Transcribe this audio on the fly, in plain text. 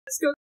Let's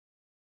go.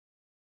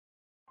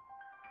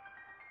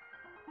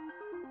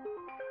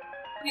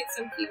 Get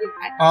some heated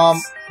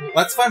items.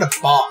 Let's find a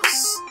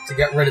box to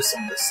get rid of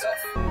some of this stuff.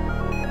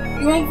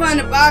 You won't find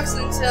a box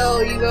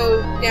until you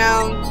go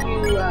down to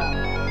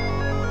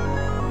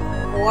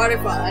the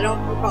waterfall. I don't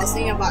recall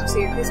seeing a box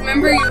here. Because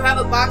remember, you have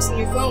a box on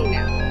your phone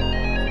now.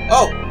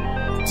 Oh,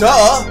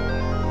 duh!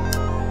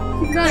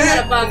 You gotta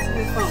have a box on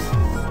your phone.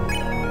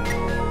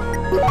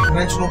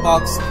 Dimensional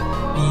box B.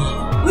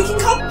 We can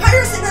call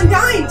Pirates and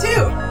Undying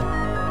too!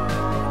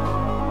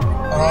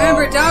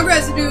 Remember, dog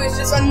residue is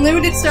just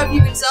unlimited stuff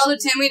you can sell to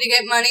Timmy to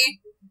get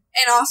money,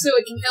 and also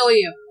it can heal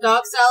you.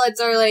 Dog salads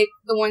are like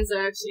the ones that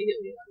actually heal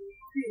you.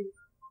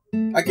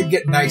 I could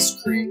get nice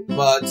cream,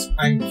 but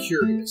I'm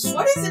curious.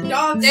 What is a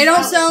dog They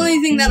don't sell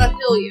anything that'll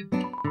heal you.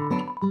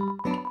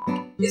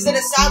 Is it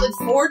a salad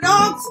for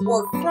dogs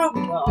or from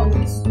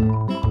dogs?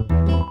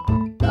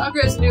 Dog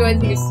residue, I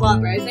think, is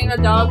slobber. I think a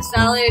dog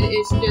salad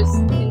is just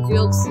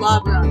congealed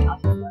slobber on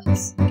top of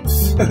lettuce.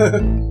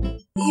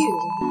 Ew.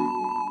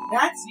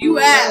 That's You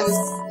ass.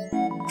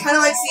 Kind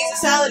of like Caesar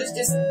salad is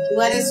just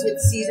lettuce with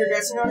Caesar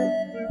dressing on it.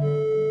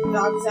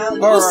 Dog salad.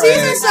 All Well, right.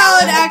 Caesar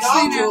salad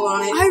actually Dog drool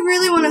on it. I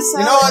really want a salad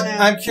You know what? now.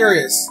 I'm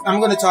curious.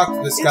 I'm gonna talk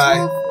to this guy.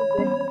 I'm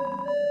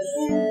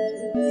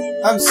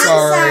I'm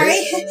sorry. sorry.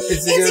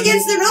 It's It's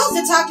against the rules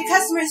to talk to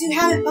customers who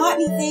haven't bought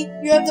anything.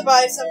 You have to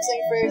buy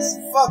something first,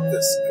 Fuck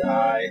this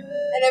guy.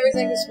 and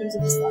everything is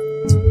expensive as fuck.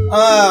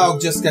 I'll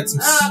just get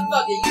some.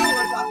 Fuck it. You don't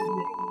want to talk to me.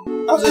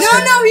 I'll just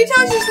No, he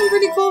tells you some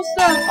pretty cool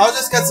stuff. I'll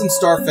just get some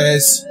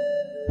Starface.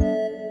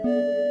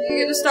 You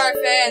get a star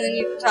fan, and then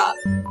you can talk.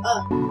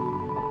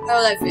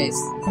 Oh, that face.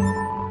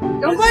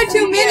 Don't buy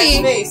too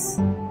many. Face.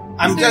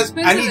 I'm So just.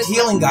 I expensive need as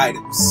healing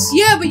items.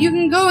 Yeah, but you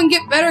can go and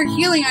get better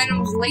healing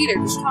items later.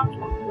 Just talk to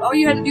him. All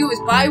you had to do was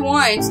buy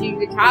one, so you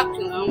could talk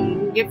to him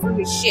and get from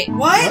his shit.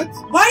 What?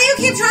 Why do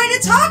you keep trying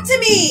to talk to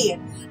me?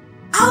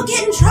 I'll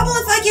get in trouble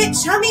if I get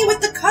chummy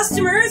with the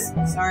customers.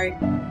 Sorry.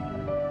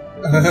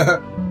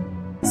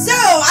 So,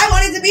 I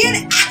wanted to be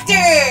an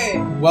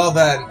actor! Well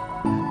then.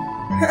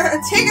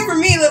 Take it from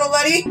me, little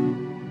buddy.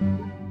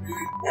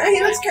 He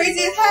looks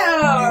crazy as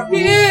hell.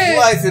 Yeah.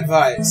 Life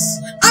advice.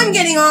 I'm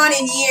getting on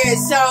in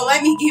years, so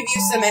let me give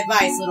you some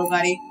advice, little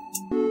buddy.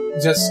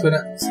 Just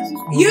gonna.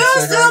 You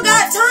still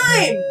got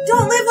time!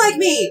 Don't live like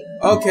me!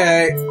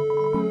 Okay.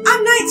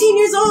 I'm 19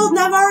 years old and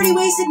I've already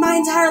wasted my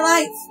entire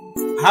life.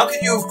 How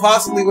can you have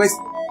possibly wasted?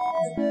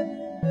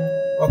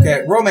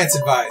 Okay, romance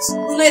advice.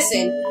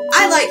 Listen,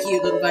 I like you,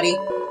 little buddy,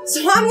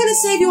 so I'm gonna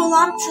save you a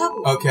lot of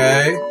trouble.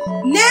 Okay.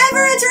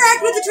 Never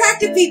interact with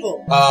attractive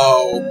people!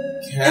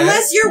 Okay.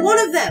 Unless you're one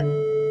of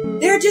them.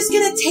 They're just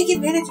gonna take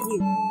advantage of you.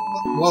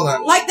 Well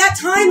then. Like that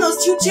time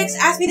those two chicks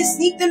asked me to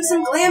sneak them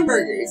some glam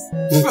burgers.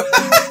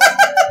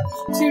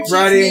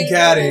 Bridie and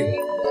Caddy.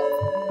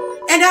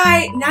 And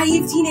I,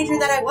 naive teenager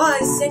that I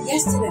was, said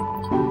yes to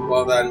them.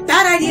 Well then.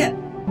 Bad idea.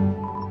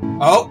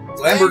 Oh,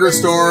 Glamburger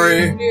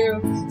story.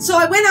 So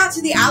I went out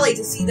to the alley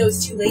to see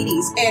those two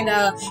ladies and,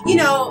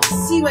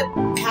 see what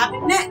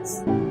happened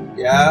next.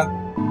 Yeah.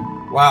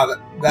 Wow,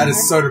 that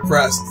is so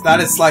depressed. That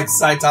is like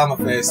Saitama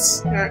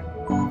face.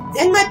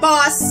 Then my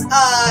boss,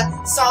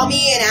 saw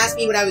me and asked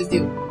me what I was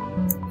doing.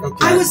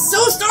 Okay. I was so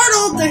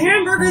startled, the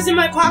hamburgers in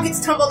my pockets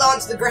tumbled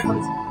onto the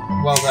ground.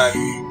 Well then.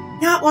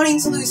 Not wanting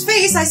to lose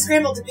face, I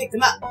scrambled to pick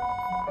them up.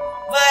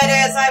 But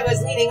as I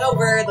was leaning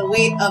over, the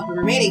weight of the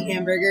remaining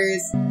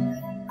hamburgers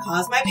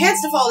caused my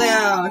pants to fall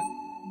down.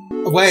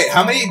 Wait,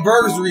 how many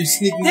burgers were you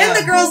sneaking Then out?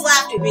 the girls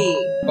laughed at me.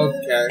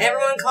 Okay.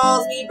 Everyone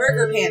calls me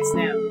BurgerPants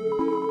now.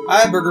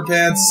 Hi,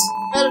 BurgerPants.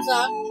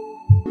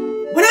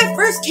 When I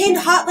first came to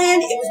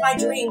Hotland, it was my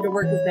dream to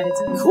work with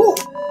Mettaton. Cool.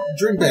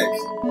 Dream big.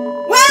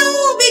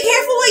 Well, be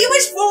careful what you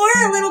wish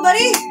for, little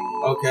buddy.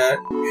 Okay.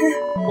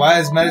 Why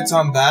is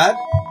Mettaton bad?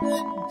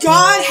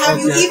 God, have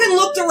you Okay. even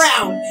looked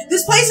around?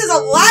 This place is a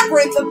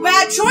labyrinth of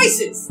bad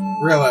choices.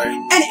 Really?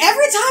 And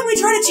every time we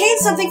try to change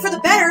something for the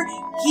better,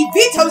 he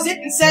vetoes it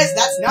and says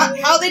that's not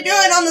how they do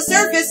it on the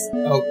surface.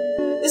 Oh.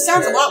 This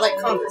sounds a lot like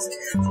Congress.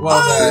 Well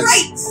then.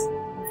 Right!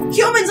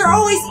 Humans are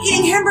always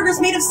eating hamburgers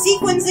made of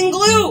sequins and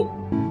glue.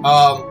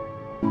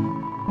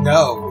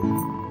 No.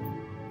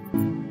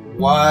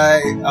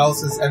 Why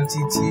else is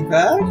MTT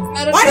bad?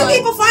 Why do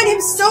people find him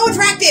so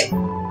attractive?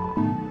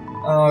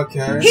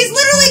 Okay. He's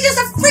literally just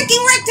a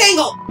freaking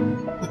rectangle!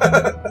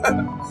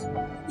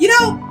 You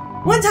know,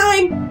 one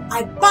time,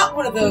 I bought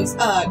one of those,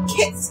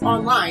 kits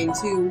online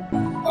to,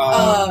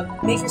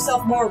 make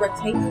yourself more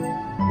rectangular.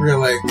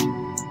 Really?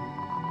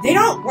 They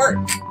don't work.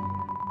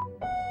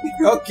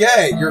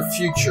 Okay, your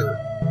future.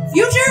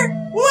 Future?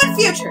 What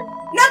future?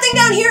 Nothing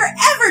down here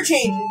ever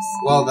changes.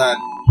 Well then.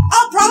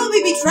 I'll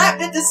probably be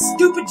trapped at this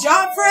stupid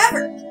job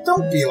forever.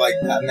 Don't be like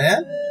that,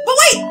 man. But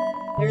wait!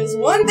 There's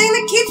one thing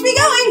that keeps me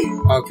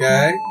going.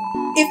 Okay.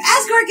 If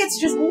Asgard gets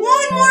just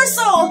one more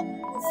soul,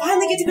 we'll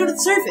finally get to go to the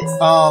surface.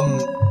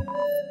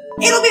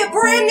 It'll be a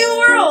brand new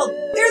world.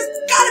 There's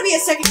gotta be a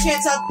second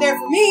chance out there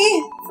for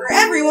me. For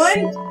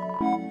everyone.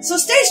 So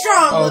stay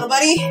strong, little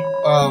buddy.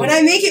 When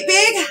I make it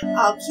big,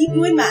 I'll keep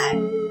you in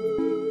mind.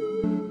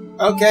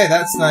 Okay,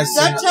 that's nice.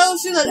 That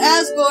tells you that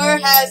Asgore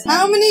has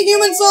how many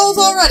human souls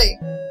already?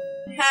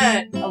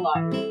 Had a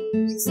lot.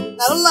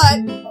 Not a lot.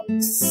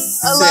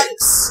 A lot.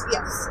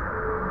 Yes.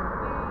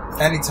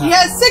 Anytime. He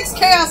has 6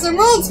 Chaos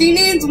Emeralds, he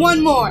needs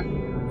 1 more.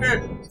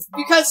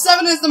 Because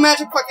 7 is the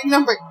magic fucking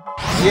number.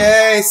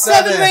 Yay,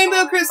 7! 7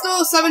 Rainbow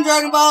Crystals, 7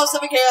 Dragon Balls,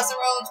 7 Chaos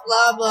Emeralds,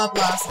 blah blah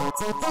blah.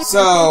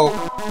 So,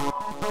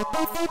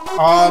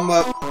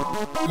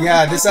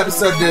 yeah, this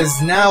episode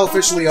is now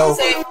officially over.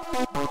 Same.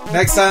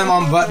 Next time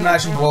on Button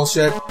Mashing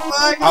Bullshit,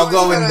 I'll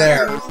go in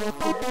there.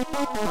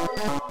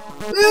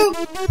 Woo!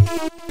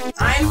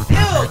 I'm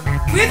filled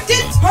with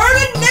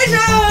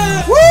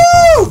determination!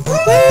 Woo!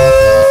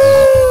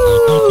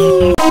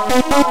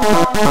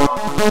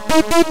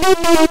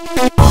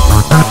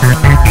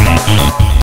 Woo!